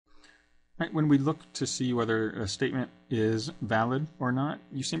Right, when we look to see whether a statement is valid or not,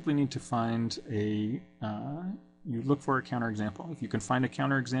 you simply need to find you look for a counterexample. If you can find a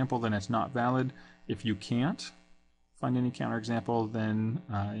counterexample, then it's not valid. If you can't find any counterexample, then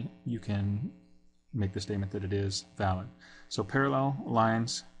you can make the statement that it is valid. So parallel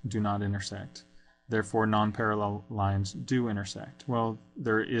lines do not intersect. Therefore, non-parallel lines do intersect. Well,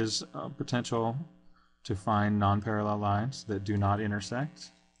 there is a potential to find non-parallel lines that do not intersect.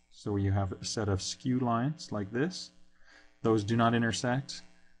 So you have a set of skew lines like this. Those do not intersect.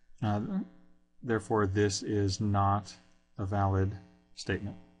 Therefore, this is not a valid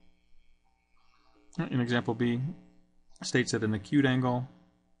statement. In example B, states that an acute angle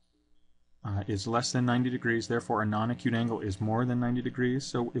is less than 90 degrees. Therefore, a non-acute angle is more than 90 degrees.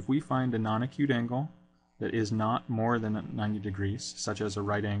 So if we find a non-acute angle that is not more than 90 degrees, such as a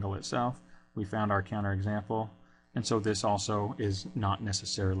right angle itself, we found our counterexample. And so this also is not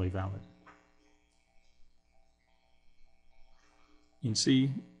necessarily valid. In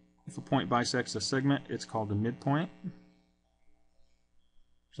C, if a point bisects a segment, it's called a midpoint.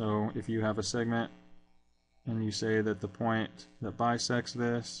 So if you have a segment and you say that the point that bisects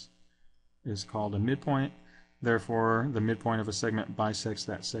this is called a midpoint, therefore the midpoint of a segment bisects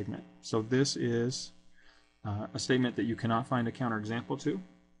that segment. So this is a statement that you cannot find a counterexample to,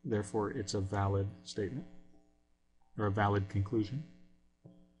 therefore it's a valid statement, or a valid conclusion.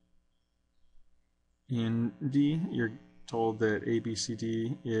 In D, you're told that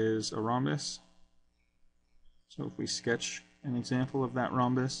ABCD is a rhombus. So if we sketch an example of that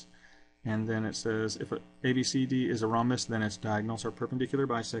rhombus, and then it says if ABCD is a rhombus, then its diagonals are perpendicular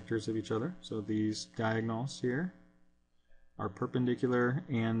bisectors of each other. So these diagonals here are perpendicular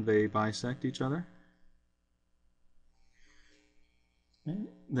and they bisect each other. Okay.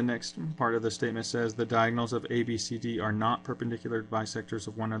 The next part of the statement says the diagonals of ABCD are not perpendicular bisectors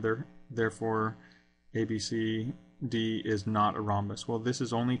of one another, therefore ABCD is not a rhombus. Well, this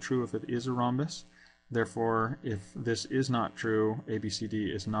is only true if it is a rhombus. Therefore, if this is not true,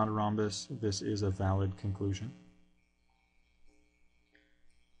 ABCD is not a rhombus, this is a valid conclusion.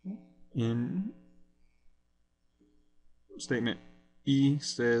 In statement E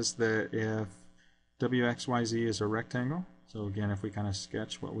says that if WXYZ is a rectangle, so again, if we kind of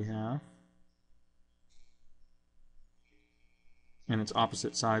sketch what we have, and its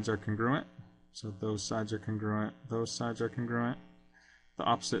opposite sides are congruent, so those sides are congruent, those sides are congruent, the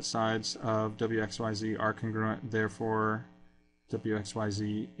opposite sides of WXYZ are congruent, therefore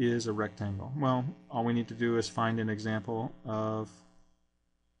WXYZ is a rectangle. Well, all we need to do is find an example of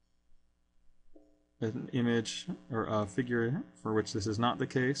an image or a figure for which this is not the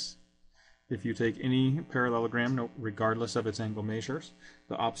case. If you take any parallelogram, regardless of its angle measures,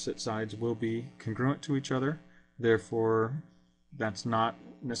 the opposite sides will be congruent to each other. Therefore, that's not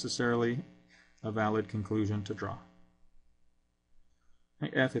necessarily a valid conclusion to draw.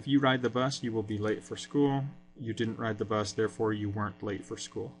 F, if you ride the bus, you will be late for school. You didn't ride the bus, therefore you weren't late for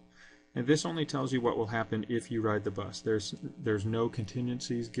school. And this only tells you what will happen if you ride the bus. There's no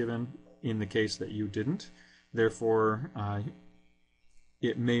contingencies given in the case that you didn't. Therefore,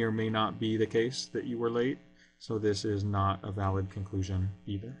 it may or may not be the case that you were late, so this is not a valid conclusion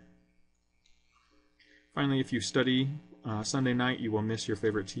either. Finally, if you study Sunday night, you will miss your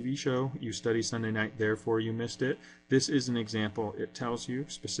favorite TV show. You study Sunday night, therefore you missed it. This is an example. It tells you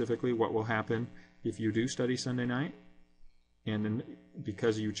specifically what will happen if you do study Sunday night, and then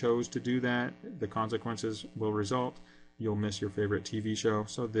because you chose to do that, the consequences will result. You'll miss your favorite TV show,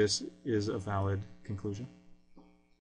 so this is a valid conclusion.